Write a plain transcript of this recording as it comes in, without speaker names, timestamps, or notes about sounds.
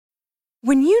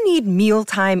When you need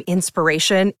mealtime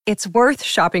inspiration, it's worth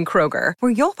shopping Kroger,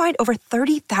 where you'll find over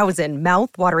 30,000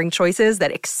 mouth-watering choices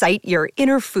that excite your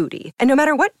inner foodie. And no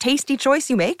matter what tasty choice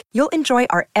you make, you'll enjoy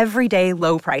our everyday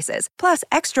low prices, plus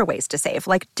extra ways to save,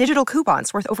 like digital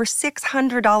coupons worth over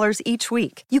 $600 each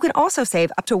week. You can also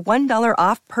save up to $1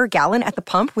 off per gallon at the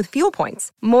pump with fuel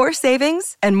points. More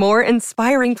savings and more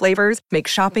inspiring flavors make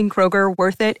shopping Kroger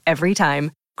worth it every time.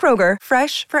 Kroger,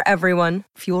 fresh for everyone.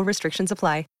 Fuel restrictions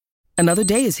apply. Another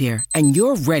day is here, and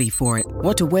you're ready for it.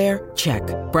 What to wear? Check.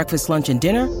 Breakfast, lunch, and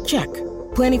dinner? Check.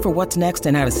 Planning for what's next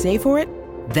and how to save for it?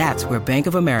 That's where Bank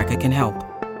of America can help.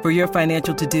 For your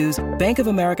financial to-dos, Bank of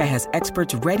America has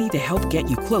experts ready to help get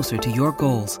you closer to your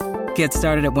goals. Get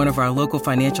started at one of our local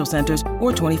financial centers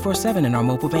or 24/7 in our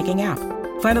mobile banking app.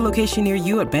 Find a location near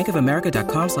you at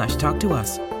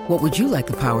bankofamerica.com/talktous. What would you like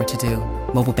the power to do?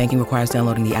 Mobile banking requires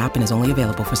downloading the app and is only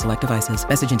available for select devices.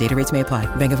 Message and data rates may apply.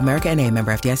 Bank of America N.A.,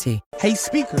 member FDIC. Hey,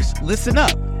 speakers, listen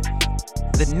up.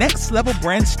 The Next Level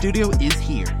Brand Studio is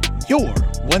here. Your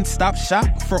one-stop shop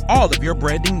for all of your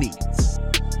branding needs.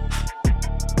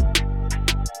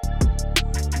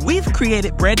 We've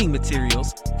created branding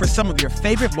materials for some of your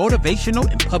favorite motivational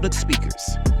and public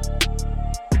speakers.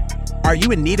 Are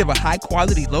you in need of a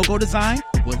high-quality logo design?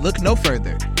 Well, look no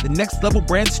further. The Next Level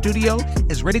Brand Studio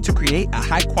is ready to create a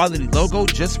high-quality logo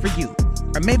just for you.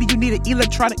 Or maybe you need an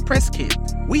electronic press kit.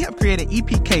 We have created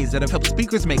EPKs that have helped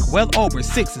speakers make well over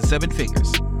 6 and 7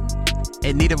 figures.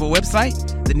 In need of a website?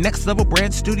 The Next Level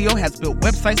Brand Studio has built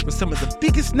websites for some of the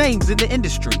biggest names in the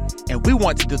industry, and we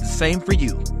want to do the same for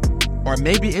you. Or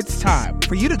maybe it's time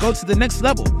for you to go to the next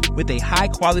level with a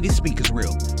high-quality speaker's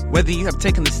reel. Whether you have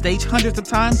taken the stage hundreds of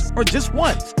times or just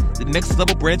once, the Next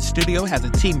Level Brand Studio has a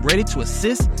team ready to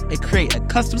assist and create a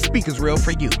custom speaker's reel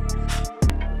for you.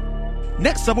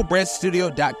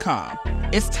 NextLevelBrandStudio.com.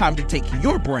 It's time to take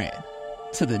your brand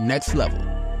to the next level.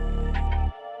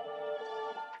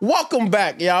 Welcome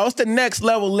back, y'all. It's the Next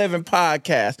Level Living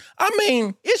podcast. I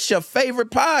mean, it's your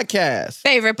favorite podcast.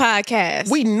 Favorite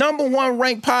podcast. We #1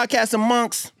 ranked podcast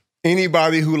amongst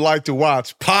anybody who like to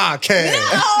watch podcasts.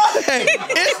 No! Hey,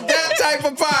 it's that type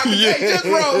of podcast. Yeah. Hey, just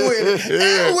roll with it.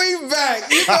 Yeah. And we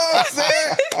back. You know what I'm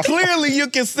saying? Clearly, you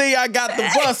can see I got the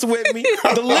bus with me,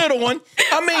 the little one.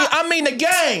 I mean the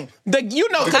gang.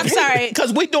 I'm sorry.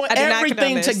 Because we doing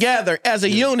everything together as a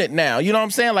unit now. You know what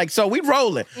I'm saying? Like, so we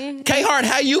rolling. Mm-hmm. K-Hart,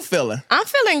 how you feeling? I'm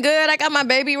feeling good. I got my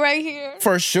baby right here.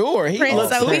 For sure. He Prince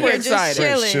looks over super here just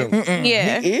excited. chilling.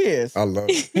 Yeah. He is. I love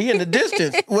it. He in the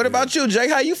distance. What about you, Jay?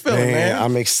 How you feeling, man?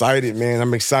 I'm excited, man.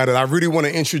 I'm excited. I really want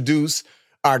to introduce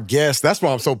our guest. That's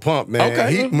why I'm so pumped, man.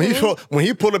 Okay. When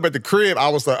he pulled up at the crib, I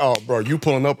was like, oh, bro, you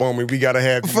pulling up on me. We got to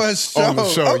have you For sure. on the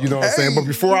show. You know what I'm saying? Okay.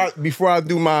 But before I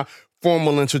do my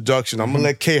formal introduction, I'm going to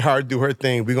let K-Hart do her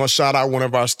thing. We're going to shout out one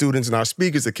of our students in our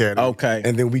Speakers Academy. Okay.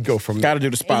 And then we go from there. Got to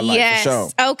do the spotlight Yes. for sure.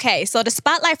 Okay. So the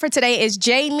spotlight for today is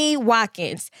Jamie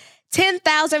Watkins.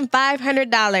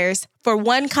 $10,500 for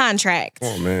one contract. Come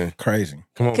on, man. Crazy.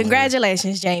 Come on,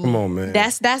 Congratulations, Jamie. Come on, man.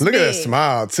 That's Look big. at that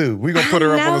smile, too. We're going to put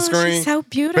her up on the screen. She's so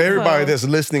beautiful. For everybody that's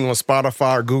listening on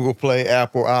Spotify, Google Play,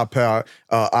 Apple, iPod,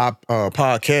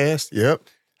 podcast, yep.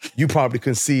 You probably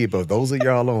couldn't see it, but those of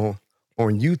y'all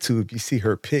on YouTube, you see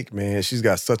her pic, man. She's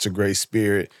got such a great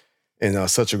spirit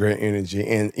and such a great energy.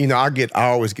 And, I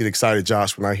always get excited,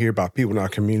 Josh, when I hear about people in our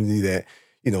community that,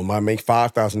 might make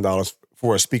 $5,000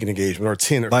 for a speaking engagement or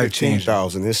 10 or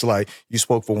 15,000. It's like you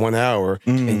spoke for 1 hour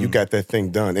and you got that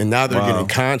thing done. And now they're getting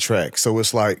contracts. So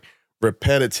it's like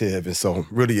repetitive. And so I'm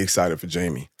really excited for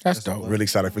Jamie. That's dope. Really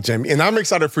excited for Jamie. And I'm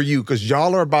excited for you because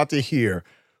y'all are about to hear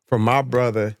from my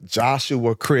brother,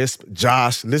 Joshua Crisp.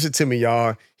 Josh, listen to me,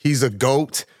 y'all. He's a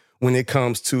GOAT when it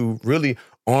comes to really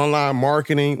online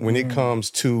marketing, when it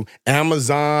comes to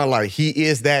Amazon. Like, he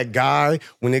is that guy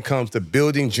when it comes to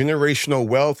building generational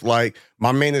wealth. Like,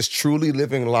 my man is truly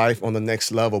living life on the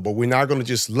next level. But we're not going to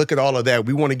just look at all of that.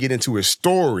 We want to get into his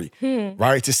story,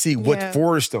 right, to see what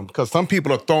forged him. Because some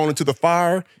people are thrown into the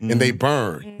fire and they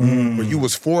burn. But you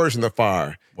was forged in the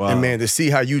fire. Wow. And, man, to see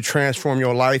how you transform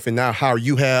your life and now how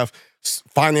you have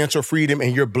financial freedom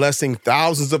and you're blessing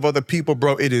thousands of other people,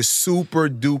 bro, it is super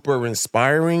duper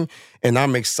inspiring. And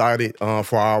I'm excited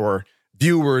for our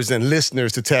viewers and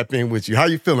listeners to tap in with you. How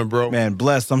you feeling, bro? Man,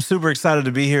 blessed. I'm super excited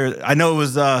to be here. I know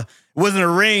it wasn't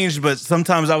arranged, but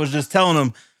sometimes I was just telling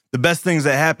them the best things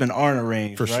that happen aren't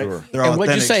arranged. For right? sure. They're And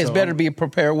what'd you authentic, say? It's so- better to be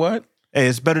prepared what? Hey,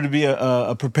 it's better to be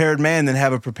a prepared man than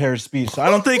have a prepared speech. So I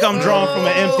don't think I'm drawing from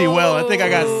an empty well. I think I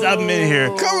got something in here.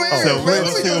 Come here, So man.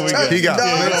 let's see what we got. He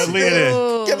got lean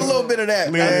in. Get a little bit of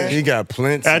that, man. He got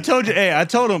plenty. I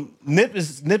told him Nip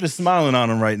is smiling on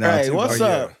him right now. Hey, too. what's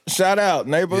up? Shout out,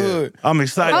 neighborhood. I'm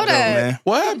excited Hold though, up. man.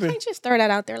 What You happened? can't just throw that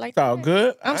out there like It's all that.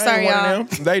 good. I'm I sorry, ain't one of y'all.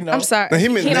 them. They know. I'm sorry. Now, he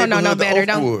meant He don't know no neighborhood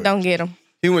better. Oakwood. Don't get him.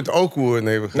 He went to Oakwood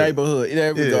neighborhood. Neighborhood.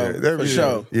 There we go. there For we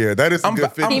go. sure. Yeah, that is a I'm good ba-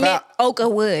 fit. He I'm meant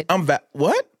Oakwood. I'm back.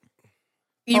 What?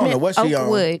 You I don't meant know what she on.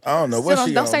 Oakwood. I don't know what Still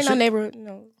she don't on. say no She- neighborhood.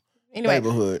 No. Anyway,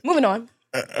 Neighborhood. moving on.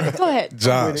 Go ahead.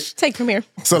 Josh. Take from here.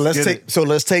 So let's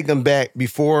get take them back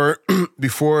before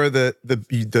the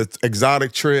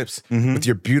exotic trips with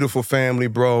your beautiful family,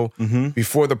 bro.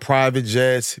 Before the private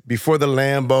jets, before the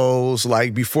Lambos,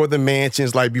 like before the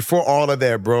mansions, like before all of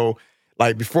that, bro.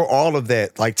 Like before all of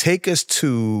that, like take us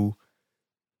to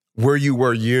where you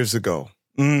were years ago.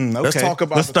 Okay. Let's talk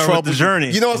about Let's the start trouble. with the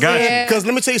journey. You know what I'm Gotcha. saying? Because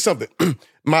let me tell you something.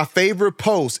 My favorite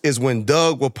post is when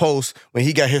Doug will post when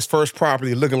he got his first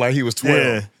property looking like he was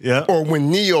 12. Yeah. Or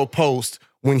when Neo posts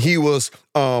when he was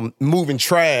moving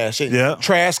trash and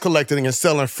trash collecting and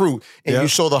selling fruit. And you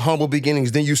show the humble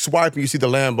beginnings. Then you swipe and you see the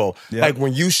Lambo. Like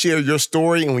when you share your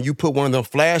story and when you put one of them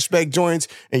flashback joints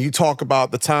and you talk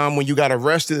about the time when you got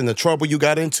arrested and the trouble you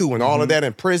got into and all of that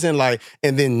in prison. Like,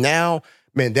 and then now,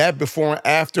 man, that before and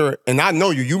after, and I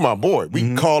know you my boy. We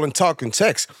can call and talk and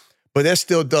text. But that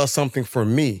still does something for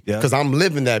me because I'm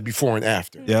living that before and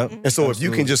after. And so if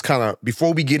you can just kind of,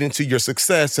 before we get into your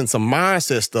success and some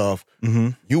mindset stuff,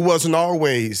 you wasn't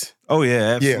always. Oh,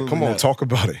 yeah, absolutely. Yeah, come on, talk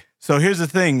about it. So here's the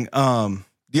thing.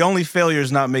 The only failure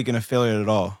is not making a failure at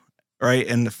all, right?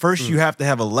 And first you have to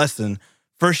have a lesson.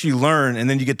 First you learn, and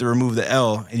then you get to remove the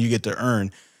L, and you get to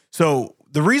earn. So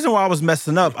the reason why I was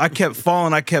messing up, I kept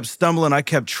falling, I kept stumbling, I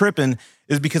kept tripping,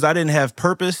 is because I didn't have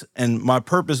purpose, and my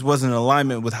purpose wasn't in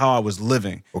alignment with how I was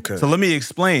living. Okay. So let me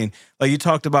explain. Like you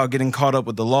talked about getting caught up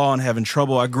with the law and having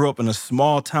trouble. I grew up in a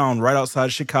small town right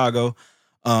outside Chicago,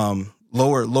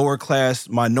 lower class,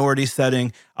 minority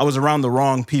setting. I was around the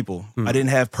wrong people. I didn't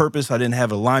have purpose. I didn't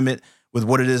have alignment with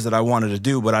what it is that I wanted to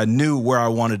do, but I knew where I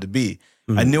wanted to be.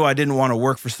 I knew I didn't want to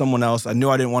work for someone else. I knew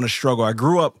I didn't want to struggle. I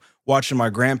grew up watching my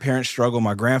grandparents struggle.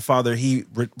 My grandfather, he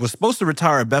was supposed to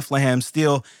retire at Bethlehem,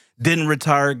 still didn't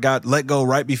retire, got let go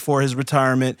right before his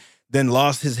retirement, then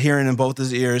lost his hearing in both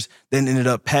his ears, then ended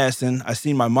up passing. I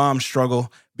seen my mom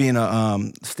struggle being a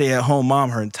stay-at-home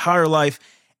mom her entire life.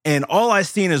 And all I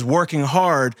seen is working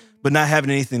hard, but not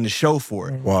having anything to show for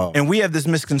it. Wow. And we have this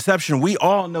misconception. We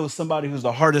all know somebody who's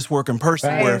the hardest working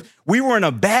person where we were in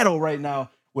a battle right now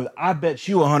with, I bet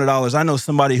you $100. I know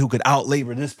somebody who could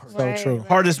out-labor this person. So true.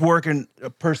 Hardest working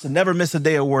person, never miss a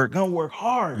day of work, gonna work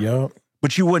hard. Yep.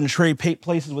 But you wouldn't trade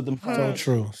places with them. So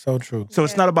true. So true. So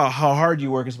it's not about how hard you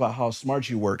work, it's about how smart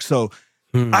you work. So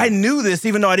I knew this,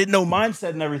 even though I didn't know mindset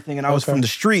and everything, and I was from the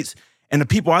streets. And the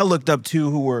people I looked up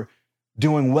to who were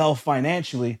doing well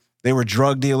financially, they were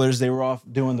drug dealers. They were off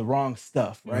doing the wrong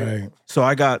stuff, right? So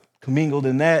I got commingled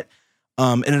in that,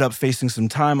 ended up facing some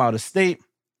time out of state.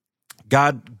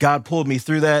 God pulled me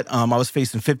through that. I was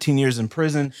facing 15 years in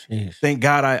prison. Jeez. Thank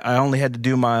God I only had to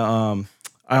do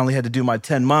my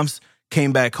 10 months.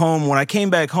 Came back home. When I came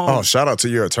back home, Oh, shout out to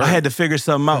your attorney. I had to figure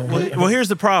something out. Well, here's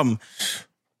the problem.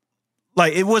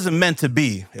 Like, it wasn't meant to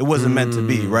be. It wasn't meant to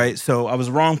be, right? So I was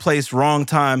wrong place, wrong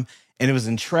time, and it was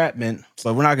entrapment.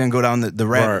 But we're not going to go down the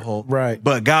rabbit hole. Right.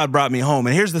 But God brought me home.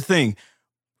 And here's the thing.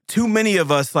 Too many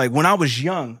of us, like when I was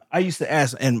young, I used to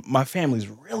ask, and my family's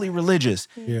really religious.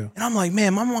 Yeah. And I'm like,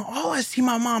 man, my mom, all I see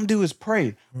my mom do is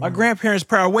pray. My grandparents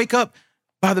pray. I wake up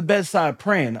by the bedside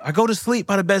praying. I go to sleep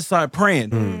by the bedside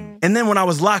praying. And then when I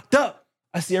was locked up,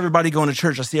 I see everybody going to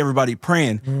church. I see everybody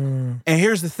praying. And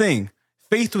here's the thing.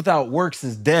 Faith without works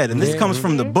is dead. And this comes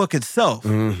from the book itself.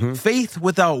 Faith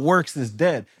without works is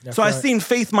dead. So I seen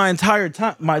faith my entire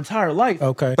life.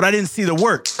 Okay. But I didn't see the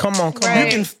work. Come on.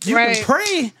 Right. You can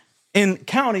pray in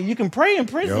county, you can pray in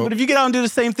prison, but if you get out and do the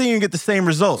same thing, you get the same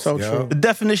results. So true. The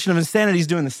definition of insanity is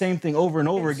doing the same thing over and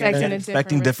over again Expecting and a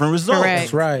expecting different different results. Correct.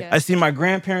 That's right. Yeah. I see my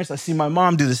grandparents, I see my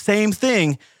mom do the same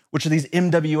thing, which are these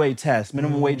MWA tasks,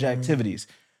 minimum wage activities.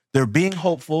 They're being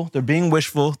hopeful, they're being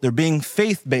wishful, they're being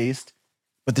faith-based,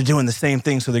 but they're doing the same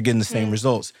thing, so they're getting the same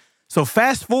results. So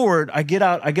fast forward, I get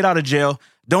out of jail,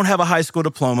 don't have a high school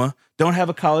diploma, don't have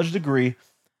a college degree.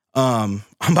 I'm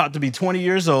about to be 20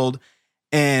 years old,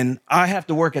 and I have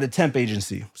to work at a temp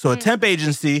agency. So a temp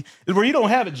agency is where you don't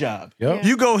have a job. Yep.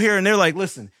 You go here and they're like,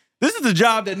 listen, this is the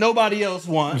job that nobody else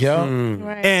wants. Yep.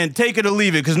 Right. And take it or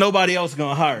leave it because nobody else is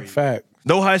going to hire you. Fact.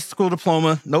 No high school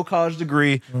diploma, no college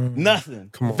degree,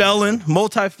 nothing. Felon,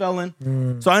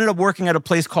 multi-felon. So I ended up working at a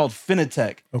place called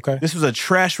Finitech. Okay. This was a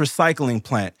trash recycling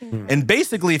plant. And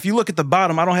basically, if you look at the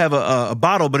bottom, I don't have a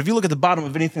bottle, but if you look at the bottom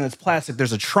of anything that's plastic,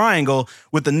 there's a triangle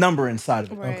with the number inside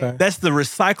of it. Right. Okay. That's the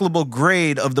recyclable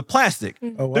grade of the plastic.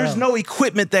 Oh, wow. There's no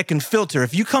equipment that can filter.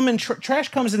 If you come in, trash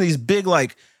comes in these big,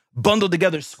 like, bundled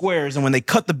together squares, and when they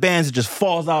cut the bands, it just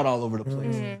falls out all over the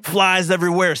place. Flies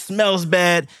everywhere, smells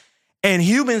bad. And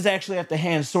humans actually have to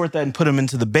hand sort that and put them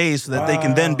into the bays so that they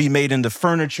can then be made into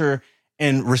furniture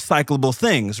and recyclable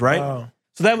things, right? Wow.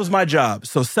 So that was my job.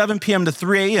 So 7 p.m. to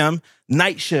 3 a.m.,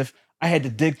 night shift, I had to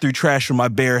dig through trash with my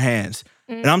bare hands.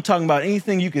 And I'm talking about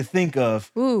anything you could think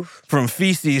of, Oof. from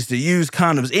feces to used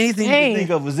condoms, anything you Dang. could think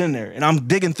of was in there. And I'm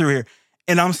digging through here,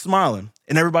 and I'm smiling.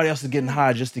 And everybody else is getting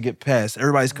high just to get past.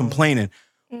 Everybody's complaining.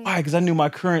 Why? Because I knew my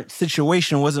current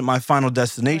situation wasn't my final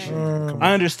destination.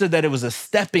 I understood that it was a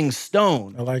stepping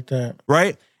stone, I like that.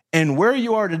 right? And where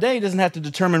you are today doesn't have to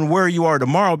determine where you are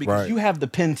tomorrow because Right. you have the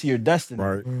pin to your destiny.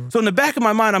 Right. So in the back of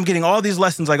my mind, I'm getting all these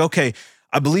lessons like, okay,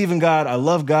 I believe in God. I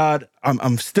love God.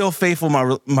 I'm still faithful.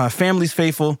 My family's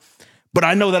faithful. But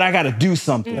I know that I got to do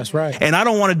something. That's right. And I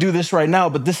don't want to do this right now,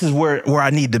 but this is where I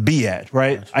need to be at,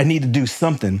 right? I need to do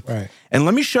something. Right. And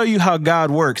let me show you how God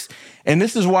works. And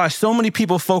this is why so many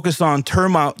people focus on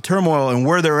turmoil and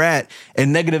where they're at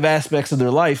and negative aspects of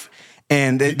their life.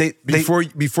 And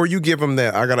Before you give them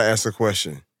that, I gotta ask a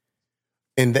question.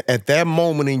 And at that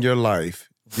moment in your life,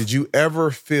 did you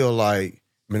ever feel like,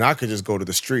 man, I could just go to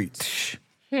the streets?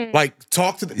 Like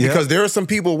talk to because there are some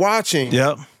people watching.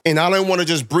 Yep. And I don't want to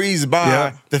just breeze by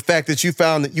Yeah. the fact that you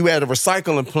found that you had a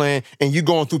recycling plant and you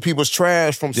going through people's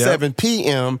trash from 7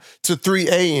 p.m. to 3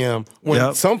 a.m.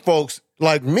 when some folks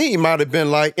like me might have been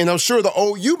like, and I'm sure the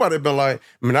old you might have been like,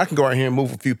 I mean, I can go out here and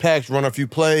move a few packs, run a few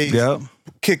plays,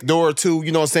 kick door or two,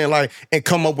 you know what I'm saying? Like, and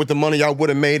come up with the money y'all would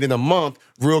have made in a month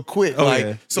real quick. Oh, like,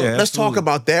 yeah. so Yeah, let's absolutely. talk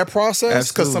about that process.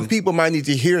 Because some Absolutely. people might need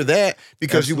to hear that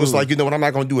because you was like, you know what, I'm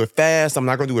not gonna do it fast, I'm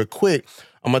not gonna do it quick.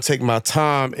 I'm gonna take my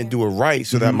time and do it right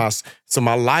so that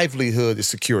my livelihood is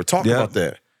secure. Talk about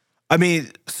that. I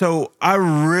mean, so I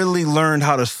really learned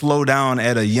how to slow down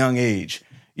at a young age.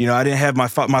 You know, I didn't have my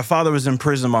father was in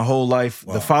prison my whole life.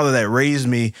 Wow. The father that raised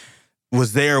me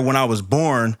was there when I was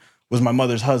born, was my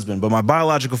mother's husband. But my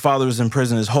biological father was in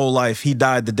prison his whole life. He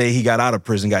died the day he got out of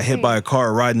prison, got hit by a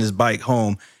car riding his bike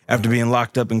home after being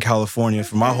locked up in California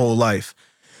for my whole life.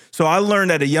 So I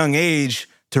learned at a young age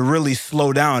to really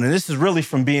slow down. And this is really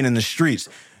from being in the streets,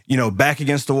 you know, back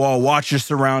against the wall, watch your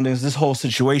surroundings, this whole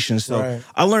situation. So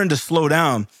I learned to slow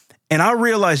down. And I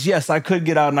realized, yes, I could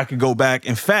get out and I could go back.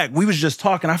 In fact, we was just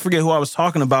talking, I forget who I was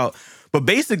talking about, but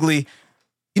basically,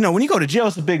 you know, when you go to jail,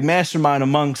 it's a big mastermind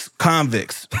amongst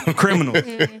convicts, criminals.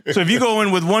 So if you go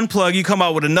in with one plug, you come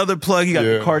out with another plug, you got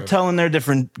the cartel in there,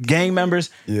 different gang members.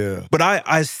 Yeah. But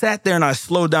I sat there and I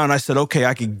slowed down. I said, okay,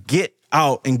 I could get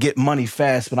out and get money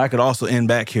fast, but I could also end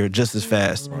back here just as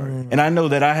fast. And I know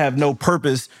that I have no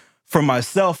purpose for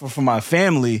myself or for my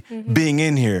family being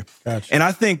in here. Gotcha. And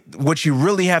I think what you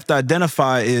really have to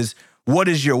identify is, what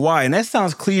is your why? And that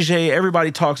sounds cliche.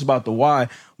 Everybody talks about the why.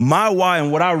 My why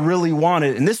and what I really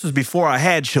wanted, and this was before I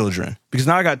had children, because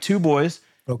now I got two boys,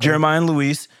 Jeremiah and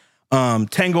Luis, 10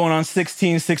 going on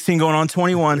 16, 16 going on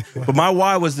 21. But my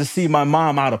why was to see my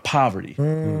mom out of poverty,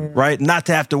 right? Not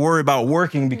to have to worry about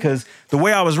working, because the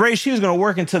way I was raised, she was going to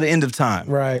work until the end of time.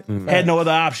 Right. Had no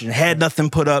other option, had nothing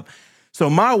put up. So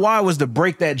my why was to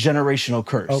break that generational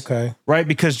curse. Okay. Right?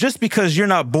 Because just because you're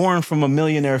not born from a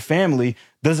millionaire family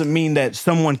doesn't mean that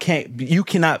you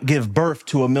cannot give birth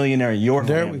to a millionaire in your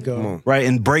family. There we go. Right?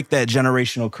 And break that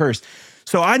generational curse.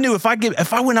 So I knew if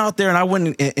I went out there and I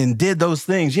went and did those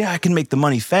things, I can make the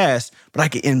money fast, but I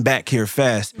could end back here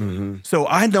fast. So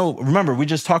I know, remember, we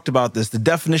just talked about this. The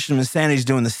definition of insanity is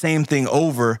doing the same thing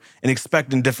over and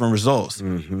expecting different results.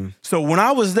 So when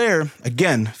I was there,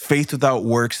 again, faith without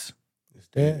works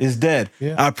is dead.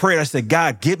 Yeah. I prayed. I said,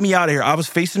 God, get me out of here. I was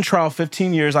facing trial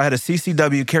 15 years. I had a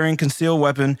CCW, carrying concealed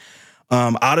weapon,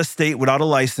 out of state without a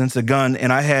license, a gun,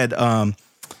 and I had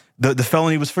the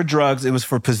felony was for drugs. It was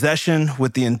for possession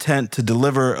with the intent to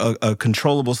deliver a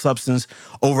controllable substance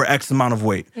over X amount of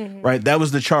weight, right? That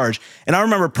was the charge. And I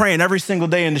remember praying every single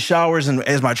day in the showers and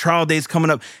as my trial date's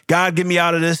coming up, God, get me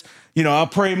out of this. You know, I'll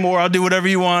pray more. I'll do whatever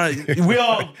you want. We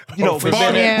all, we all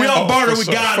barter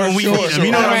with God when we need him.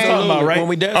 You know what I'm talking about, right? When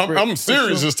we desperate. I'm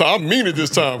serious this time. I mean it this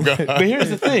time, guys. But here's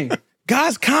the thing.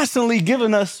 God's constantly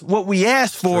giving us what we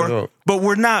asked for, but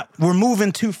we're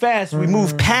moving too fast. We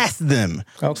move past them.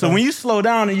 Okay. So when you slow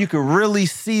down and you can really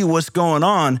see what's going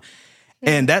on,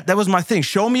 and that was my thing.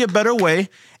 Show me a better way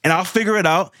and I'll figure it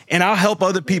out and I'll help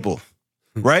other people.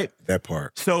 right? That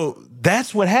part. So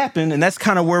that's what happened, and that's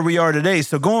kind of where we are today.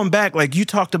 So going back, like you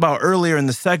talked about earlier in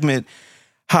the segment,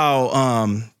 how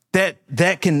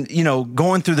that can,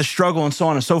 going through the struggle and so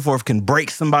on and so forth can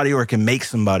break somebody or it can make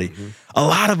somebody. A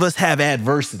lot of us have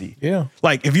adversity. Yeah.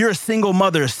 Like if you're a single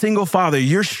mother, a single father,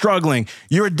 you're struggling,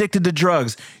 you're addicted to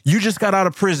drugs, you just got out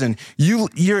of prison,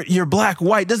 you're black,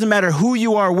 white, doesn't matter who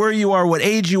you are, where you are, what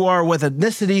age you are, what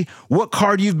ethnicity, what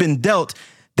card you've been dealt.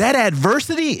 That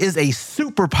adversity is a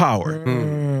superpower.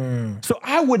 So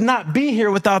I would not be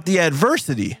here without the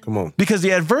adversity. Come on. Because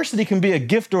the adversity can be a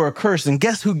gift or a curse. And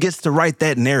guess who gets to write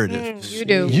that narrative? You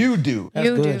do. You do. That's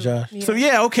good, Josh. So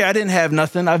yeah, okay, I didn't have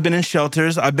nothing. I've been in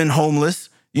shelters. I've been homeless.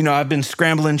 I've been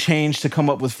scrambling change to come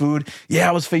up with food. Yeah,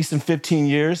 I was facing 15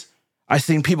 years. I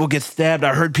seen people get stabbed.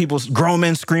 I heard people, grown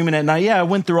men screaming at night. Yeah, I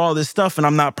went through all this stuff and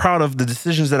I'm not proud of the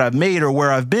decisions that I've made or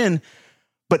where I've been.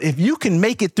 But if you can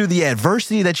make it through the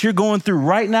adversity that you're going through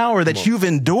right now or that you've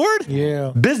endured,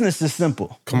 business is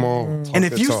simple. Come on. And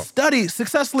if you study,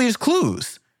 success leaves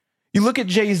clues. You look at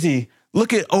Jay-Z,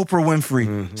 look at Oprah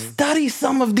Winfrey, study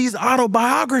some of these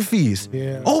autobiographies.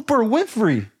 Oprah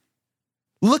Winfrey,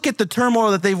 look at the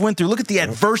turmoil that they've went through. Look at the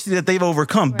adversity that they've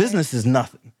overcome. Business is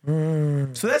nothing.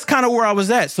 So that's kind of where I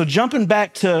was at. So jumping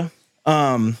back to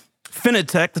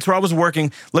Finitech, that's where I was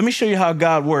working. Let me show you how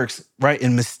God works, right,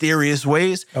 in mysterious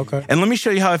ways. Okay. And let me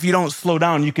show you how if you don't slow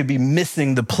down, you could be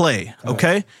missing the play,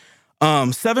 okay?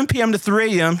 7 p.m. to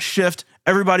 3 a.m. shift.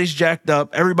 Everybody's jacked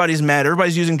up. Everybody's mad.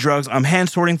 Everybody's using drugs. I'm hand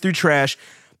sorting through trash,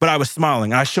 but I was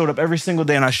smiling. I showed up every single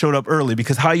day, and I showed up early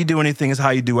because how you do anything is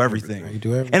how you do everything.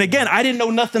 And again, I didn't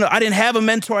know nothing. I didn't have a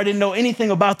mentor. I didn't know anything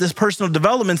about this personal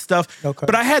development stuff. Okay.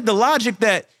 But I had the logic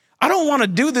that I don't want to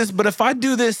do this, but if I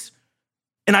do this,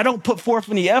 and I don't put forth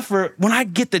any effort, when I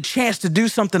get the chance to do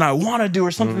something I want to do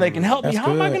or something that can help me, how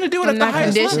am I going to do it at the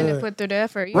highest level? Conditioned to put through the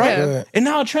effort. Right. Yeah. And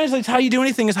now it translates how you do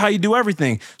anything is how you do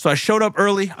everything. So I showed up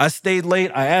early. I stayed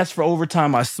late. I asked for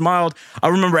overtime. I smiled. I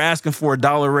remember asking for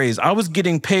 $1 raise. I was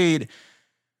getting paid.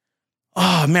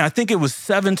 Oh, man, I think it was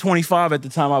 $7.25 at the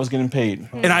time I was getting paid.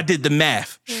 And I did the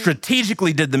math,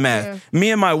 strategically did the math.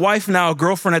 Me and my wife now,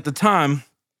 girlfriend at the time,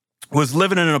 was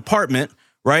living in an apartment,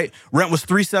 right? Rent was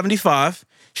 $375.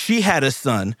 She had a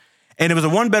son, and it was a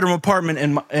 1-bedroom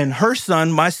apartment, and her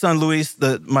son, my son, Luis,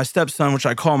 my stepson, which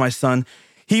I call my son,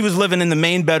 he was living in the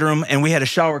main bedroom, and we had a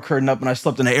shower curtain up, and I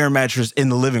slept in an air mattress in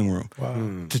the living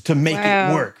room to make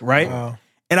it work, right? Wow.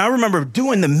 And I remember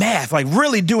doing the math, like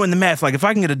really doing the math. Like if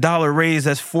I can get $1 raise,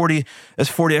 that's $40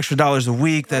 extra a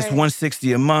week. That's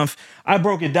 $160 a month. I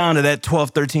broke it down to that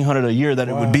 $1,200-1,300 a year that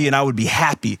it would be, and I would be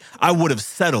happy. I would have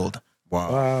settled.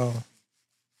 Wow.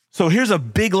 So here's a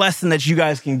big lesson that you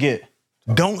guys can get.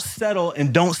 Don't settle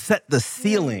and don't set the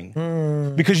ceiling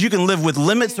because you can live with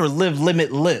limits or live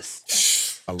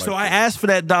limitless. I asked for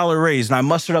that $1 raise and I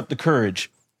mustered up the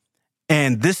courage.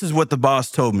 And this is what the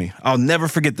boss told me. I'll never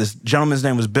forget this. Gentleman's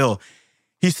name was Bill.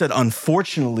 He said,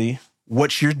 unfortunately,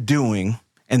 what you're doing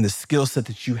and the skill set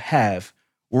that you have,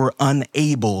 we're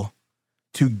unable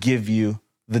to give you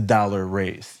the $1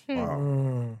 raise.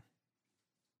 Wow.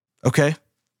 Okay?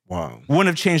 Wow. Wouldn't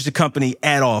have changed the company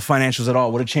at all, financials at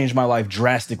all. Would have changed my life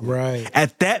drastically. Right.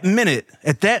 At that minute,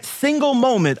 at that single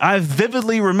moment, I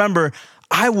vividly remember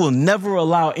I will never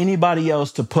allow anybody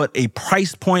else to put a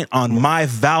price point on my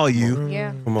value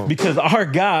Come on. because our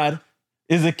God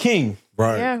is a king.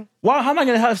 Right. Yeah. Why? How am I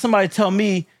going to have somebody tell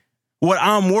me what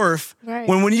I'm worth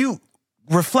when you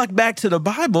reflect back to the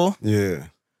Bible, Yeah.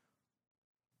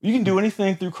 you can do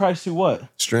anything through Christ who what?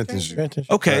 Strengthens you.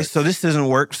 Okay, Right. so this doesn't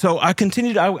work. So I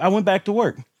continued. I went back to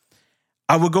work.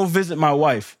 I would go visit my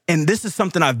wife. And this is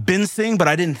something I've been seeing, but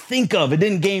I didn't think of. It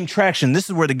didn't gain traction. This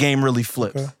is where the game really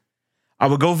flips. Okay. I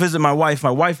would go visit my wife.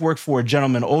 My wife worked for a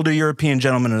gentleman, older European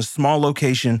gentleman in a small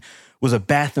location, was a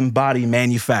bath and body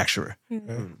manufacturer.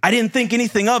 I didn't think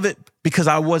anything of it because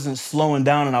I wasn't slowing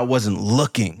down and I wasn't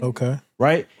looking. Okay.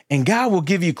 Right? And God will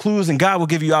give you clues and God will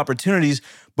give you opportunities.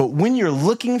 But when you're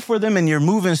looking for them and you're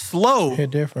moving slow, They're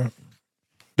different.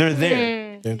 they're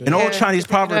there. They're An different. old Chinese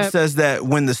proverb says that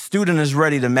when the student is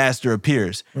ready, the master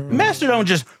appears. The master don't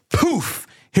just poof.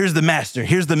 Here's the master.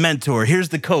 Here's the mentor. Here's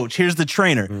the coach. Here's the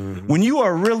trainer. When you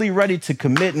are really ready to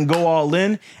commit and go all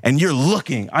in and you're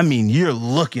looking, you're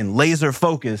looking laser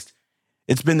focused.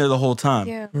 It's been there the whole time.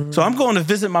 Yeah. So I'm going to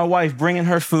visit my wife, bringing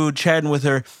her food, chatting with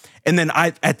her. And then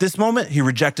at this moment, he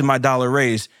rejected my $1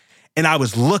 raise. And I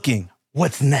was looking,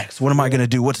 what's next? What am I going to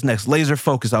do? What's next? Laser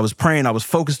focused. I was praying. I was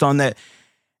focused on that.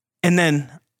 And then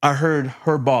I heard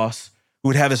her boss, who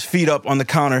would have his feet up on the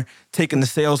counter, taking the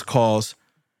sales calls.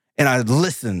 And I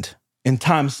listened and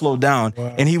time slowed down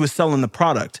and he was selling the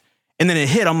product. And then it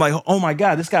hit. I'm like, oh my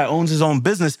God, this guy owns his own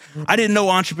business. I didn't know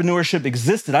entrepreneurship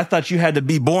existed. I thought you had to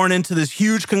be born into this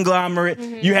huge conglomerate.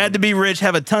 You had to be rich,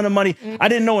 have a ton of money. I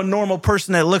didn't know a normal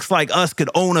person that looks like us could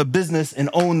own a business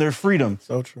and own their freedom.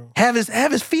 So true. Have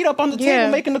his feet up on the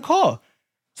table making the call.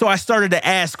 So I started to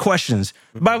ask questions.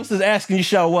 The Bible says, asking you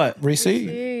shall what?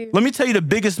 Receive. Let me tell you the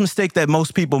biggest mistake that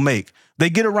most people make. They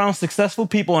get around successful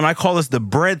people, and I call this the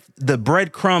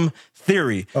breadcrumb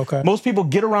theory. Okay. Most people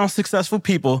get around successful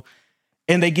people,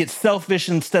 and they get selfish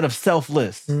instead of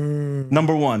selfless.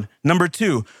 Number one. Number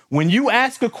two, when you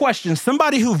ask a question,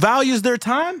 somebody who values their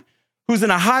time, who's in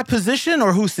a high position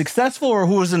or who's successful or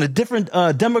who is in a different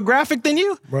demographic than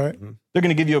you, Right. they're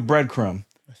going to give you a breadcrumb.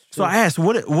 So I asked,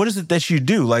 what is it that you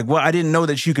do? Like, well, I didn't know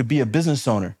that you could be a business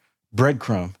owner.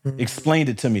 Breadcrumb. Explained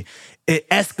it to me. It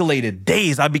escalated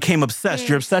days. I became obsessed.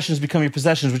 Your obsessions become your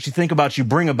possessions. What you think about, you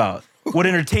bring about. What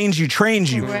entertains you,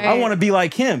 trains you. Right. I want to be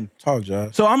like him. Talk,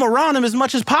 Josh. So I'm around him as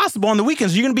much as possible on the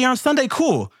weekends. You're going to be on Sunday?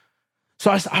 Cool.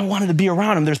 So I wanted to be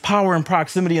around him. There's power in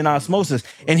proximity and osmosis.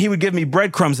 And he would give me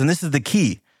breadcrumbs, and this is the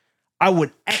key. I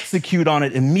would execute on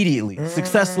it immediately.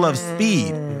 Success loves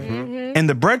speed. And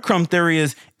the breadcrumb theory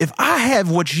is, if I have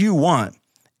what you want,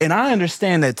 and I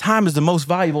understand that time is the most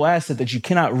valuable asset that you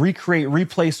cannot recreate,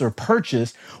 replace, or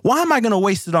purchase, why am I going to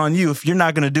waste it on you if you're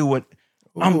not going to do what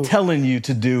I'm telling you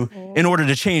to do in order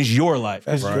to change your life?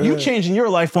 That's right. You changing your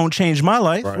life won't change my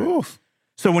life. Right. Oof.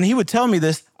 So when he would tell me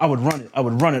this, I would run it. I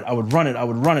would run it. I would run it. I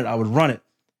would run it. I would run it.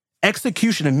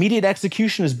 Execution, immediate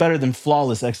execution is better than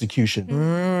flawless execution.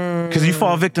 Because you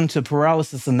fall victim to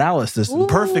paralysis analysis. And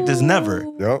perfect is never.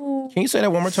 Yep. Can you say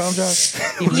that one more time, Josh?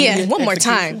 Yeah, one more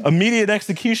time. Immediate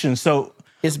execution. So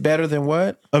It's better than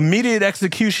what? immediate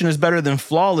execution is better than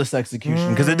flawless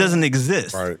execution because it doesn't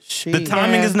exist. Right. The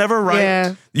timing is never right.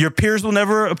 Yeah. Your peers will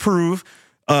never approve.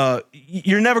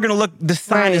 You're never going to look, the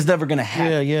sign Right. is never going to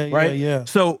happen. Yeah, right? yeah.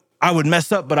 So I would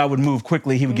mess up, but I would move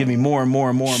quickly. He would give me more and more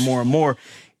and more and more and more.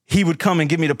 He would come and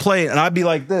give me the play, and I'd be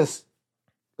like this,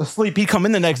 asleep. He'd come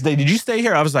in the next day. Did you stay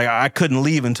here? I was like, I couldn't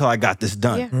leave until I got this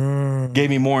done. Yeah. Gave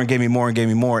me more and gave me more and gave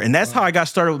me more. And that's how I got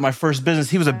started with my first business.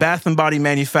 He was a bath and body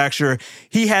manufacturer.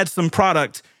 He had some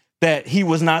product that he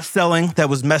was not selling that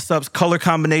was mess ups, color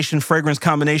combination, fragrance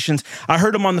combinations. I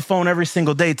heard him on the phone every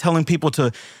single day telling people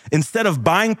to, instead of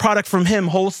buying product from him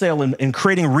wholesale and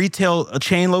creating retail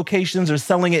chain locations or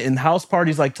selling it in house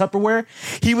parties like Tupperware,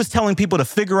 he was telling people to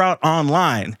figure out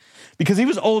online. Because he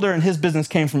was older and his business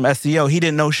came from SEO. He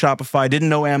didn't know Shopify, didn't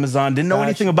know Amazon, didn't know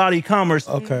anything about e-commerce.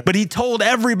 Okay. But he told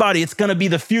everybody it's going to be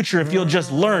the future if you'll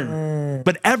just learn.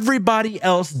 But everybody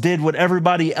else did what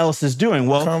everybody else is doing.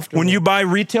 Well, when you buy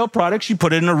retail products, you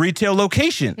put it in a retail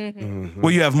location.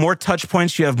 Well, you have more touch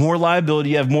points, you have more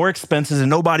liability, you have more expenses, and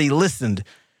nobody listened.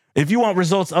 If you want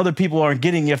results other people aren't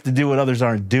getting, you have to do what others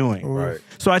aren't doing. Right.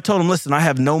 So I told him, listen, I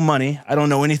have no money. I don't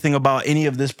know anything about any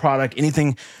of this product,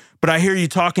 anything. But I hear you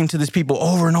talking to these people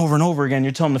over and over and over again.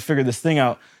 You're telling them to figure this thing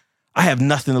out. I have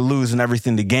nothing to lose and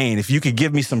everything to gain. If you could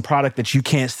give me some product that you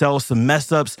can't sell, some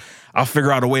mess ups, I'll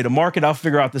figure out a way to market. I'll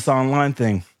figure out this online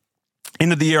thing.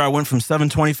 End of the year, I went from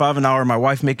 $7.25 an hour, my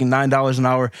wife making $9 an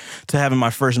hour, to having my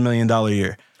first $1 million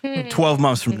year. 12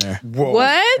 months from there. Whoa.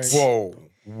 What? Whoa.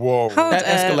 Whoa. Hold That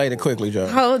up. escalated quickly, Josh.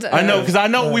 Hold up. I know, because I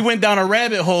know we went down a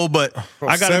rabbit hole, but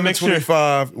I got to make sure.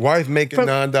 $7.25, wife making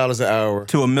 $9 an hour.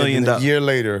 To $1 million. And then a year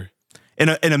later. In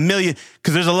a million,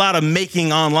 because there's a lot of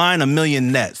making online, $1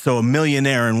 million net. So a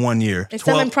millionaire in 1 year. And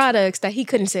selling products that he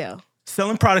couldn't sell.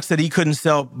 Selling products that he couldn't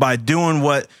sell by doing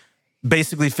what,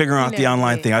 basically figuring out the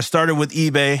online thing. I started with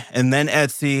eBay and then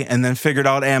Etsy and then figured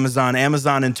out Amazon.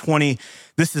 Amazon in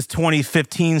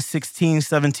 2015, 16,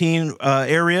 17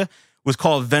 area was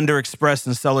called Vendor Express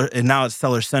and now it's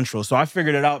Seller Central. So I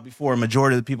figured it out before a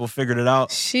majority of the people figured it out.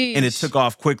 Sheesh. And it took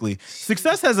off quickly.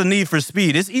 Success has a need for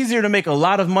speed. It's easier to make a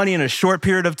lot of money in a short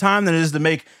period of time than it is to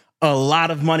make a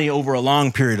lot of money over a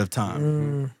long period of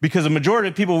time. Because a majority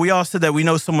of people, we all said that we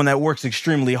know someone that works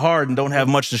extremely hard and don't have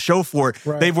much to show for it.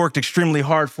 Right. They've worked extremely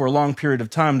hard for a long period of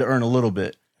time to earn a little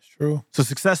bit. True. So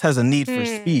success has a need for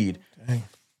speed.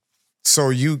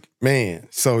 So you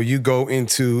go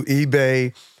into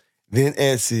eBay, then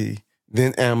Etsy,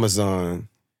 then Amazon,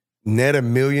 net $1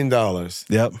 million.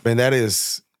 Yep. Man, that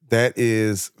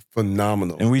is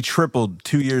phenomenal. And we tripled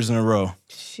 2 years in a row.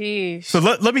 Sheesh. So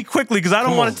let me quickly, because I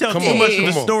don't want to tell too much of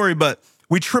the story, but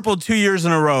we tripled 2 years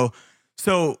in a row.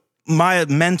 So my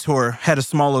mentor had a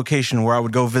small location where I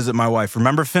would go visit my wife.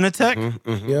 Remember Finitech?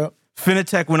 Yep.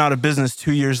 Finitech went out of business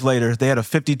 2 years later. They had a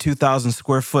 52,000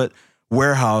 square foot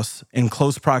warehouse in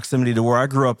close proximity to where I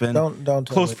grew up in. Don't tell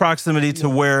close me. proximity to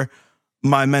where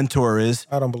my mentor is.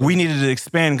 I don't believe we it. needed to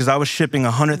expand because I was shipping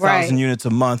 100,000 Right. units a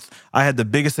month. I had the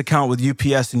biggest account with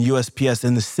UPS and USPS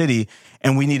in the city,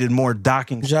 and we needed more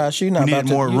docking. Josh, you're not we about needed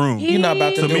to, more room. You're not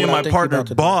about to So do me and what I my think you're partner about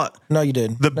to do. bought No, you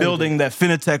didn't. the No, you building that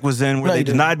Finitech was in, where No, they you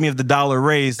didn't. denied me of the dollar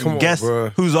raise. Come on, Guess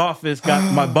bruh. whose office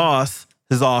got my boss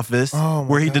his office, Oh, my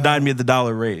where he God. denied me of the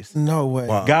dollar raise. didn't. No way.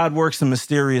 God works in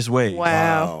mysterious ways.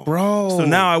 Wow. Bro. So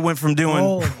now I went from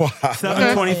doing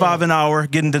 $7.25 an hour,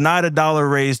 getting denied a dollar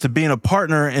raise, to being a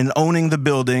partner and owning the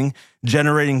building,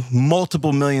 generating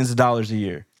multiple millions of dollars a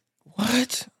year.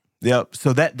 What? Yep.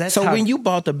 So that's So how, when you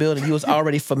bought the building, you was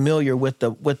already familiar with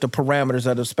the parameters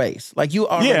of the space. Like you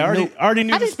already yeah, knew. already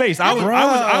knew the space. I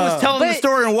was telling the But-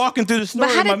 story and walking through the story.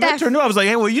 how And my did that- mentor knew. I was like,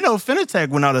 hey, well, you know, Finitech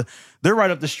went out of. They're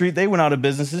right up the street. They went out of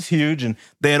business. It's huge, and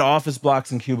they had office blocks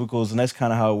and cubicles, and that's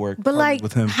kind of how it worked. But like,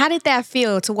 with him, how did that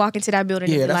feel to walk into that building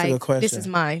Yeah, and be that's a like, good question. this is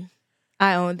mine.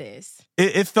 I own this.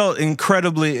 it felt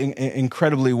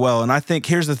incredibly well. And I think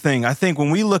here's the thing. I think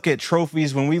when we look at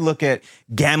trophies, when we look at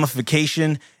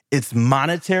gamification, it's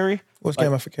monetary. What's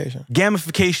gamification?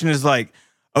 Gamification is like,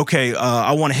 okay,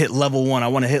 I want to hit level 1. I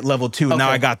want to hit level 2. Now Okay.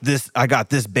 I got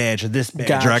this badge or this badge,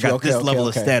 Got or I you. got Okay, this okay, level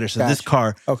okay. of status or Got this you.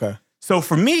 car. Okay. So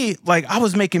for me, like, I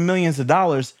was making millions of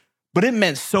dollars, but it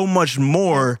meant so much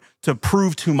more to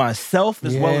prove to myself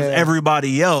as well as Yeah.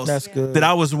 everybody else That's good. that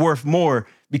I was worth more.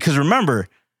 Because remember,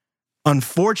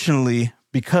 unfortunately,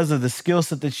 because of the skill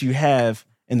set that you have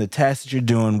and the task that you're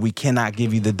doing, we cannot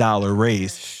give you the dollar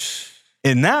raise.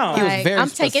 And now, He was Like, very I'm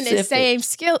taking the specific. same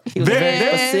skill. He was very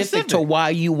Very specific to why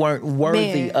you weren't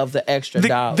worthy Man. of the extra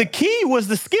dollar. the key was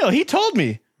the skill. He told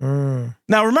me.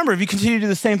 Now, remember, if you continue to do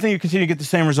the same thing, you continue to get the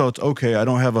same results. Okay, I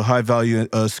don't have a high value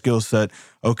skill set.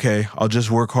 Okay, I'll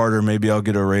just work harder. Maybe I'll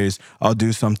get a raise. I'll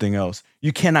do something else.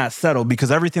 You cannot settle,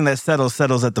 because everything that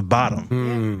settles at the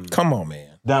bottom, Come on, man.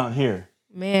 down here.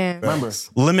 Man. Remember,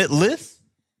 limitless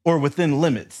or within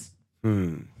limits.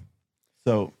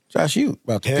 So Josh, you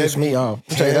about to piss me off.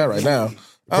 I'll tell you that right now.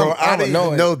 Bro, I didn't even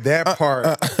annoyed. know that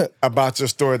part about your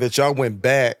story, that y'all went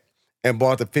back and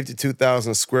bought the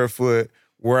 52,000 square foot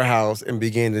warehouse and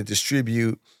began to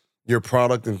distribute your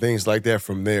product and things like that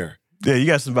from there. yeah, you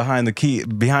got some behind the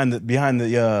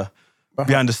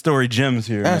story gems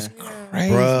here. That's Man.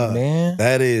 crazy, Bruh, man.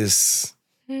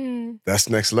 That's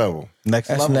next level. Next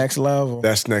That's level. next level.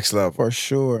 That's next level. for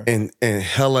sure. And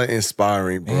hella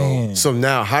inspiring, bro. Man. So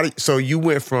now, so you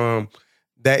went from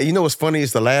that? You know what's funny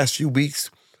is the last few weeks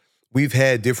we've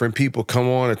had different people come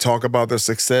on and talk about their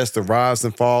success, the rise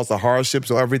and falls, the hardships,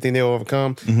 or everything they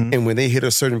overcome. And when they hit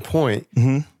a certain point,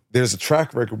 there's a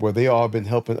track record where they all been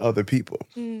helping other people.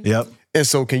 Yep. And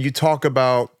so, can you talk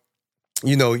about,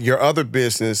 your other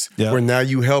business Yeah. where now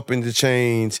you helping to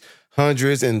change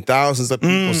hundreds and thousands of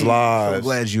people's lives? I'm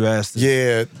glad you asked. This.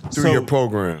 Yeah, through So, your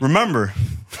program. Remember,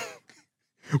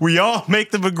 we all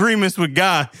make the agreements with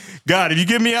God. God, if you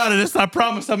get me out of this, I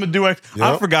promise I'm gonna do it.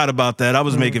 I Yep. forgot about that. I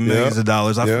was making millions Yep. of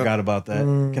dollars. I Yep. forgot about that.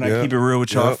 Can I Yep. keep it real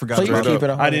with y'all? I Yep. forgot Please about keep that. it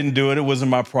a I hundred. didn't do it. It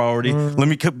wasn't my priority. Let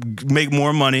me make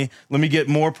more money. Let me get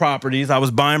more properties. I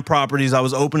was buying properties. I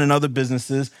was opening other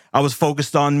businesses. I was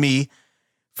focused on me.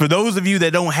 For those of you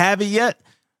that don't have it yet,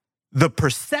 the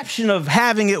perception of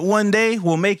having it one day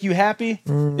will make you happy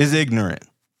is ignorant.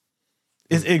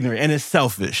 It's ignorant and it's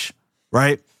selfish,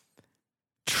 right?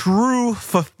 True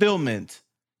fulfillment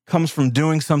comes from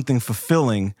doing something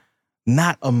fulfilling,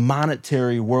 not a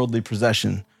monetary worldly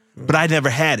possession. But I never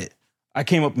had it. I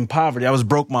came up in poverty. I was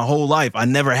broke my whole life. I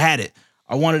never had it.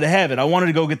 I wanted to have it. I wanted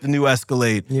to go get the new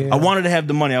Escalade. Yeah. I wanted to have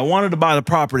the money. I wanted to buy the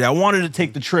property. I wanted to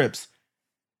take the trips.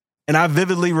 And I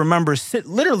vividly remember sitting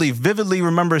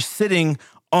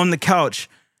on the couch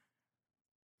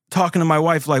talking to my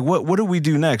wife, like, what do we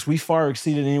do next? We far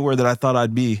exceeded anywhere that I thought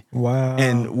I'd be. Wow.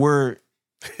 And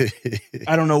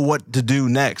I don't know what to do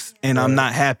next. And I'm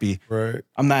not happy. Right.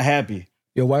 I'm not happy.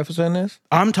 Your wife was in this?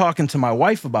 I'm talking to my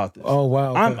wife about this. Oh,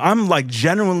 wow. Okay. I'm like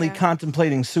genuinely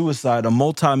contemplating suicide, a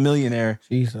multimillionaire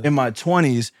Jesus. in my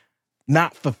 20s,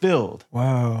 not fulfilled.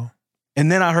 Wow. And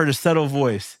then I heard a subtle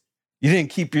voice. You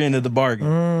didn't keep your end of the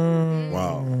bargain.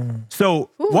 Wow. So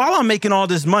while I'm making all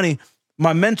this money,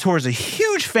 my mentor is a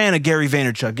huge fan of Gary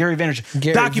Vaynerchuk. Gary Vaynerchuk,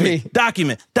 Gary V.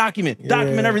 document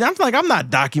everything. I'm like, I'm not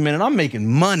documenting. I'm making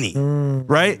money,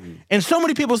 right? And so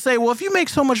many people say, well, if you make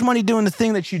so much money doing the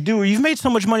thing that you do, or you've made so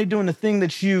much money doing the thing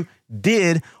that you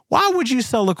did, why would you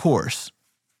sell a course?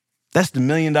 That's the $1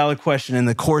 million question in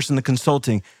the course and the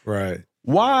consulting. Right.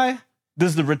 Why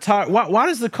does why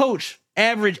does the coach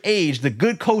average age, the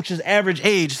good coach's average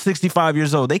age, 65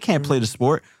 years old? They can't play the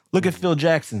sport. Look at Phil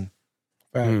Jackson.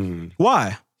 Right.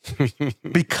 Why?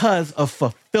 because of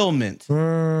fulfillment.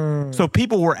 So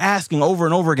people were asking over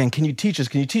and over again, can you teach us?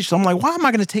 Can you teach us? I'm like, why am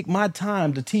I going to take my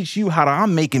time to teach you how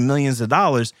I'm making millions of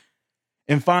dollars?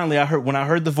 And finally, when I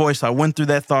heard the voice, I went through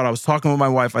that thought. I was talking with my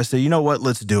wife. I said, you know what?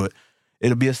 Let's do it.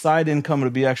 It'll be a side income.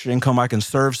 It'll be extra income. I can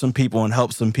serve some people and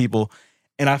help some people.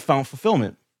 And I found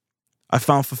fulfillment.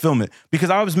 Because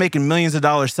I was making millions of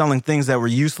dollars selling things that were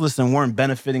useless and weren't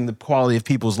benefiting the quality of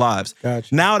people's lives.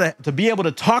 Gotcha. Now to be able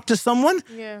to talk to someone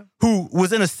who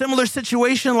was in a similar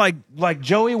situation like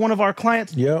Joey, one of our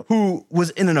clients, who was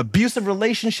in an abusive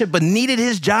relationship but needed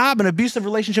his job, an abusive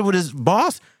relationship with his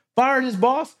boss, fired his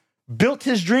boss, built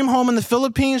his dream home in the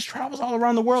Philippines, travels all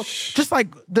around the world. Just like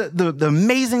the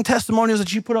amazing testimonials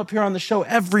that you put up here on the show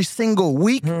every single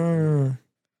week.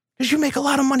 Because you make a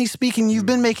lot of money speaking. You've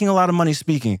been making a lot of money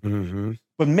speaking.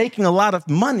 But making a lot of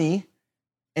money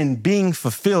and being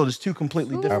fulfilled is two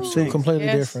completely different things. Completely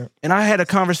different. And I had a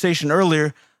conversation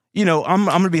earlier. You know, I'm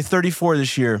going to be 34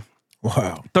 this year.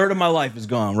 Wow. Third of my life is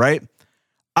gone, right?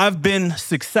 I've been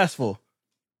successful,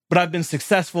 but I've been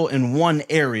successful in one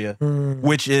area,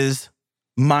 which is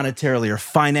monetarily or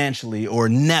financially or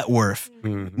net worth.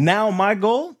 Now my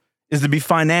goal is to be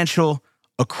financial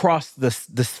across the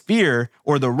sphere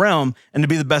or the realm and to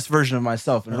be the best version of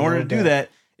myself. And in order to do that,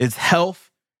 it's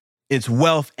health, it's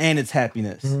wealth, and it's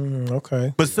happiness.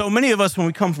 Okay. But so many of us, when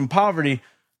we come from poverty,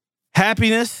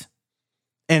 happiness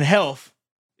and health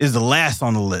is the last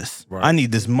on the list. Right. I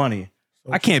need this money.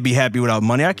 I can't be happy without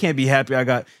money. I can't be happy I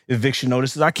got eviction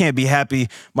notices. I can't be happy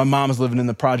my mom is living in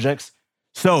the projects.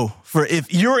 So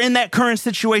if you're in that current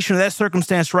situation or that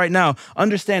circumstance right now,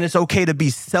 understand it's okay to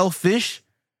be selfish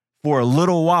for a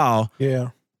little while.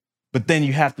 Yeah. But then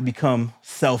you have to become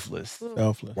selfless.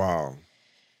 Wow.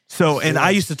 So, and I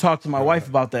used to talk to my wife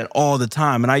about that all the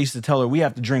time. And I used to tell her, we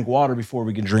have to drink water before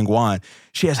we can drink wine.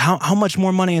 She asks, how much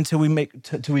more money until we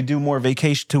do a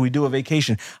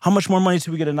vacation? How much more money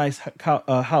until we get a nice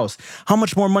house? How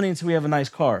much more money until we have a nice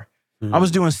car? I was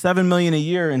doing $7 million a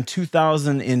year in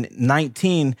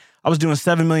 2019. I was doing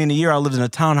 $7 million a year. I lived in a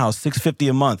townhouse, $650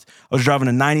 a month. I was driving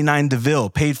a '99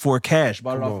 DeVille, paid for cash,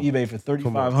 bought it off eBay for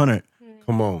 $3,500.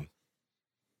 Come on.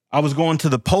 I was going to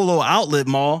the Polo outlet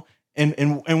mall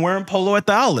and wearing polo at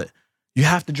the outlet. You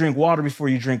have to drink water before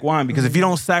you drink wine, because if you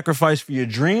don't sacrifice for your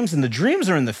dreams, and the dreams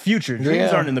are in the future,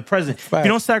 dreams aren't in the present. If you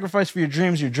don't sacrifice for your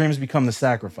dreams become the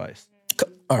sacrifice.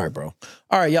 All right, bro.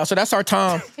 All right, y'all. So that's our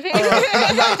time. Y'all,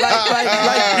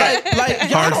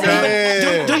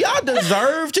 do y'all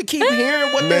deserve to keep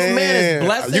hearing what this man is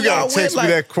blessing you y'all gotta text with?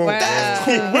 me that quote. That's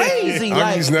crazy.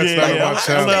 I'm just next time on my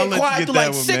channel. I've been quiet through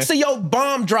like 6 of your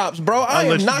bomb drops, bro. I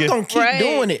am not gonna keep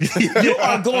doing it. You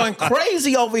are going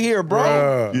crazy over here,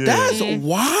 bro. That's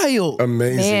wild.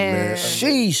 Amazing, man.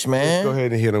 Sheesh, man. Let's go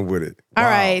ahead and hit him with it. All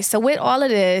right. So with all of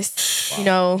this, you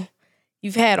know,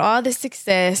 you've had all the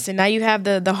success, and now you have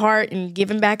the heart and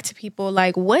giving back to people.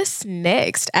 Like, what's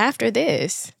next after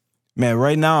this? Man,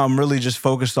 right now I'm really just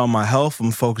focused on my health.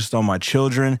 I'm focused on my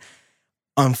children.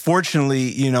 Unfortunately,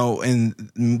 you know, in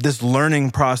this learning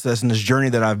process and this journey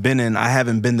that I've been in, I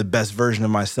haven't been the best version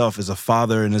of myself as a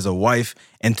father and as a wife,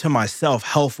 and to myself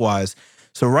health-wise.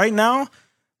 So right now,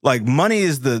 like, money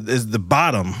is the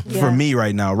bottom for me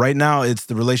right now. Right now, it's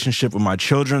the relationship with my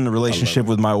children, the relationship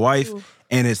with my wife.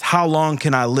 And it's how long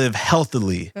can I live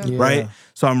healthily, right?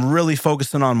 So I'm really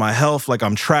focusing on my health. Like,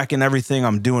 I'm tracking everything.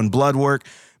 I'm doing blood work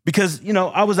because, you know,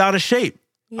 I was out of shape.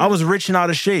 I was rich and out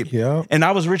of shape. And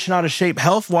I was rich and out of shape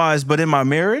health-wise, but in my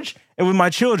marriage and with my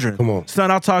children. Come on.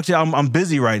 Son, I'll talk to you. I'm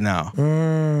busy right now.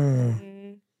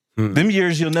 Them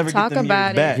years, you'll never get them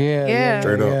years back.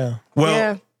 Straight up.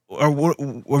 Well, are we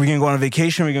going to go on a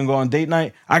vacation? Are we going to go on date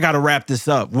night? I got to wrap this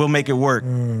up. We'll make it work.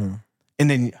 And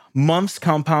then months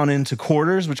compound into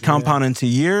quarters, which compound into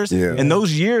years. And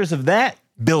those years of that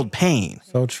build pain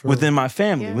within my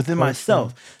family, within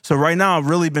myself. So right now, I've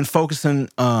really been focusing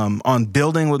on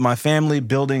building with my family,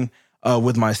 building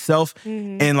with myself.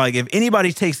 And like, if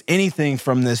anybody takes anything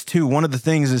from this too, one of the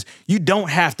things is you don't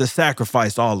have to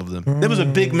sacrifice all of them. There was a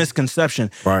big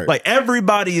misconception. Like,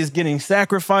 everybody is getting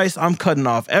sacrificed. I'm cutting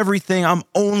off everything. I'm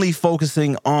only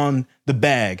focusing on the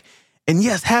bag. And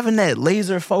yes, having that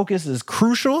laser focus is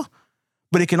crucial,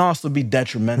 but it can also be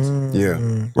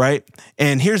detrimental. Right?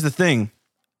 And here's the thing.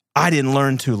 I didn't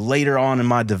learn to later on in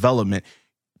my development.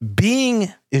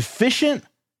 Being efficient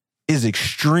is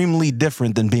extremely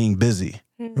different than being busy.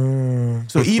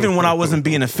 So even when I wasn't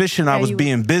being efficient, I was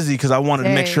being busy because I wanted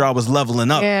to make sure I was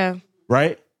leveling up.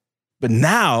 Right? But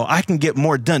now I can get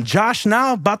more done. Josh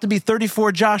now, about to be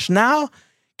 34, Josh now,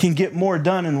 can get more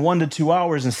done in 1 to 2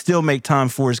 hours and still make time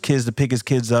for his kids to pick his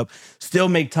kids up, still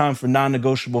make time for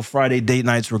non-negotiable Friday date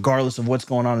nights, regardless of what's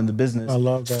going on in the business. I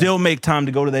love that. Still make time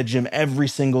to go to that gym every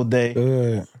single day.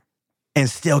 Good. And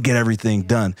still get everything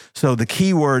done. So the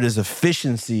key word is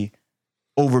efficiency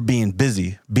over being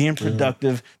busy, being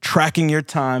productive, tracking your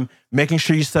time, making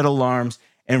sure you set alarms,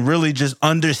 and really just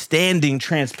understanding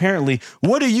transparently,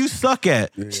 what do you suck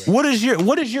at? Yeah. What is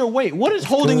your weight? What is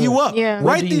holding you up? Yeah.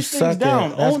 Write these things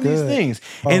down. Own these things.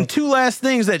 And 2 last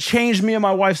things that changed me and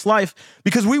my wife's life,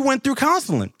 because we went through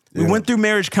counseling. We went through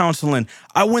marriage counseling.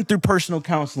 I went through personal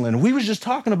counseling. We was just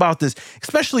talking about this,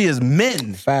 especially as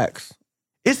men. Facts.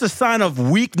 It's a sign of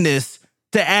weakness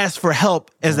to ask for help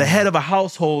as the head of a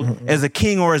household, as a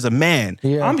king or as a man.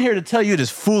 Yeah. I'm here to tell you it is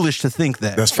foolish to think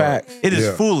that. That's facts. It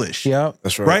is foolish. Yeah,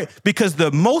 that's right. Right? Because the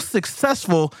most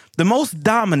successful, the most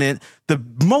dominant, the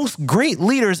most great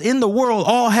leaders in the world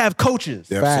all have coaches.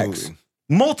 Yeah, facts.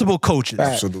 Multiple coaches.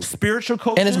 Absolutely. Spiritual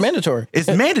coaches. And it's mandatory. It's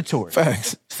mandatory.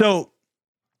 Facts. So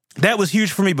that was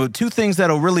huge for me. But 2 things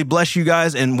that'll really bless you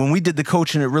guys, and when we did the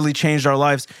coaching, it really changed our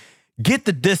lives. Get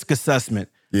the DISC assessment.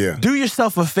 Yeah. Do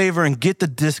yourself a favor and get the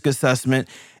DISC assessment.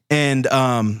 And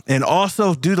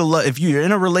also do if you're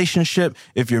in a relationship,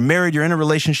 if you're married, you're in a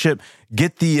relationship,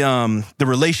 get the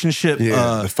relationship.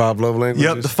 The 5 love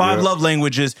languages. Yep, the 5 love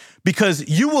languages, because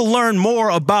you will learn more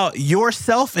about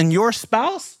yourself and your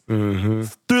spouse through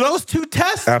those 2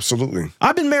 tests. Absolutely.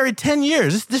 I've been married 10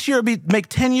 years. This year will make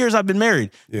 10 years I've been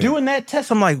married. Yeah. Doing that test,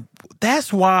 I'm like,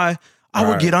 that's why I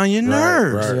would get on your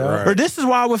nerves. Right. Or this is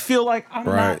why I would feel like I'm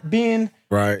not being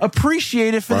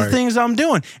appreciated for the things I'm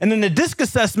doing. And then the DISC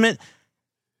assessment,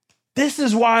 this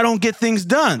is why I don't get things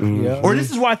done. Or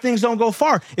this is why things don't go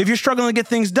far. If you're struggling to get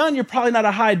things done, you're probably not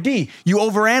a high D. You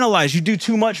overanalyze. You do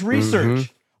too much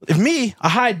research. If me, a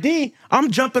high D, I'm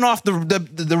jumping off the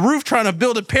roof trying to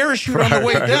build a parachute on the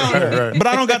way down, but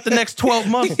I don't got the next 12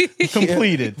 months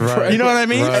completed. You know what I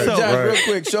mean? So, Josh, real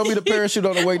quick, show me the parachute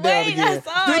on the way down again.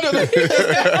 You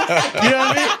know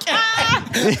what I mean?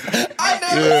 I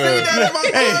never seen that in my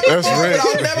life. That's rich.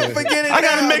 I'll never forget it. I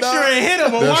gotta make sure it hit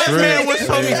him. A That's wise man once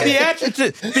told me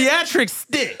theatrics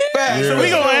stick. So we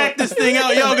gonna act this thing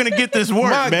out. Y'all gonna get this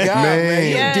work, My man. God,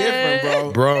 man. You're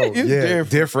different, bro.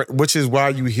 Different. Which is why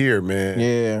you here, man.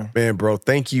 Yeah. Man, bro,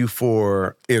 thank you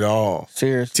for it all.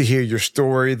 Seriously. To hear your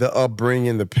story, the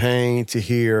upbringing, the pain, to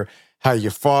hear how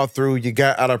you fought through, you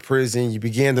got out of prison, you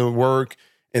began to work,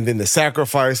 and then the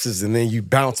sacrifices, and then you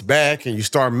bounce back and you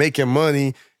start making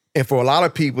money. And for a lot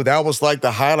of people, that was like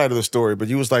the highlight of the story. But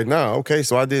you was like, nah, okay,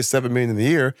 so I did $7 million a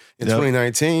year in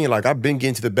 2019. Like, I've been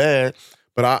getting to the bag,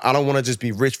 but I don't want to just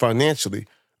be rich financially.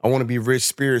 I want to be rich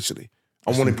spiritually. I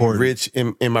want to be rich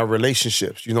in my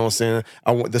relationships. You know what I'm saying?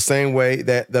 I want the same way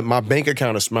that my bank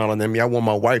account is smiling at me. I want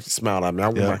my wife to smile at me. I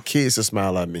want my kids to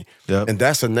smile at me. And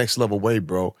that's a next level way,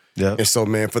 bro. And so,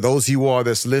 man, for those of you all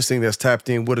that's listening, that's tapped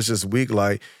in with us this week,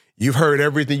 like, you've heard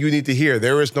everything you need to hear.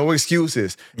 There is no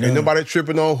excuses. Ain't nobody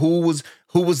tripping on who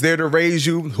was there to raise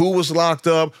you, who was locked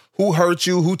up, who hurt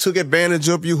you, who took advantage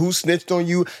of you, who snitched on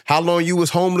you, how long you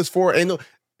was homeless for.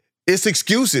 It's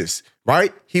excuses,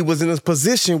 right? He was in a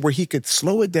position where he could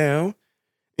slow it down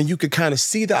and you could kind of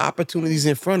see the opportunities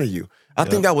in front of you. I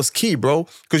think that was key, bro.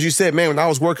 Because you said, man, when I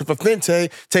was working for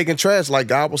Finte, taking trash, like,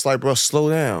 God was like, bro, slow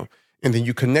down. And then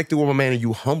you connected with a man and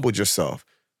you humbled yourself.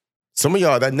 Some of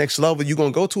y'all, that next level you're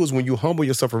going to go to is when you humble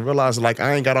yourself and realize, like,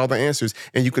 I ain't got all the answers.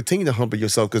 And you continue to humble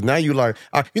yourself because now you like,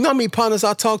 you know how many partners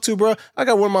I talk to, bro? I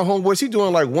got one of my homeboys, he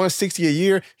doing like $160 a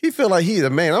year. He feel like he's a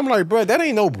man. I'm like, bro, that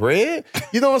ain't no bread.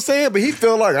 You know what I'm saying? But he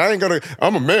feel like,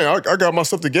 I'm a man. I got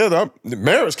myself together. I'm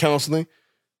marriage counseling.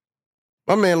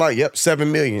 My man like,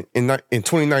 $7 million in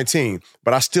 2019.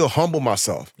 But I still humble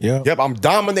myself. Yep, I'm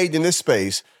dominating this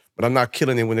space. But I'm not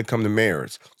killing it when it comes to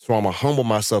marriage. So I'm going to humble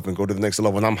myself and go to the next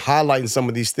level. And I'm highlighting some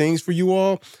of these things for you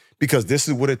all because this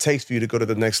is what it takes for you to go to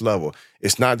the next level.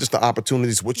 It's not just the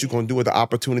opportunities, what you're going to do with the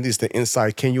opportunities, the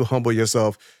insight. Can you humble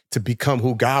yourself to become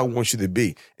who God wants you to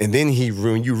be? And then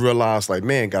when you realize, like,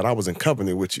 man, God, I was in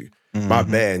covenant with you. My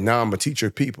bad. Now I'm a teacher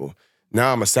of people.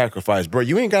 Now I'm a sacrifice. Bro,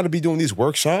 you ain't got to be doing these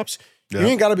workshops. You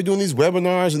ain't got to be doing these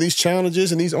webinars and these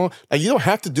challenges and these like, you don't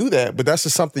have to do that. But that's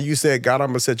just something you said, God, I'm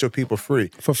gonna set your people free.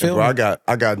 Fulfillment. Bro,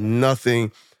 I got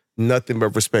nothing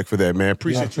but respect for that, man.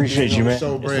 Appreciate you, man. It's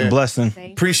a blessing.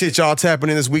 Appreciate y'all tapping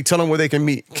in this week. Tell them where they can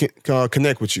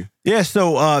connect with you. Yeah,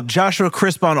 so Joshua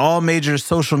Crisp on all major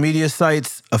social media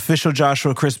sites,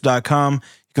 officialjoshuacrisp.com.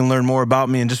 You can learn more about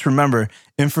me. And just remember,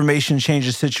 information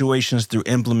changes situations through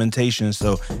implementation.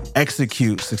 So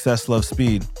execute. Success, love,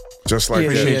 speed. Just like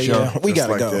that. Yeah. We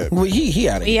gotta go. He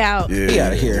out of here. He out. He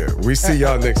out of here. We see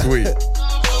y'all next week.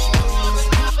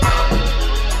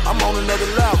 I'm on another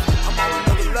level. I'm on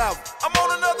another level. I'm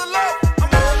on another level.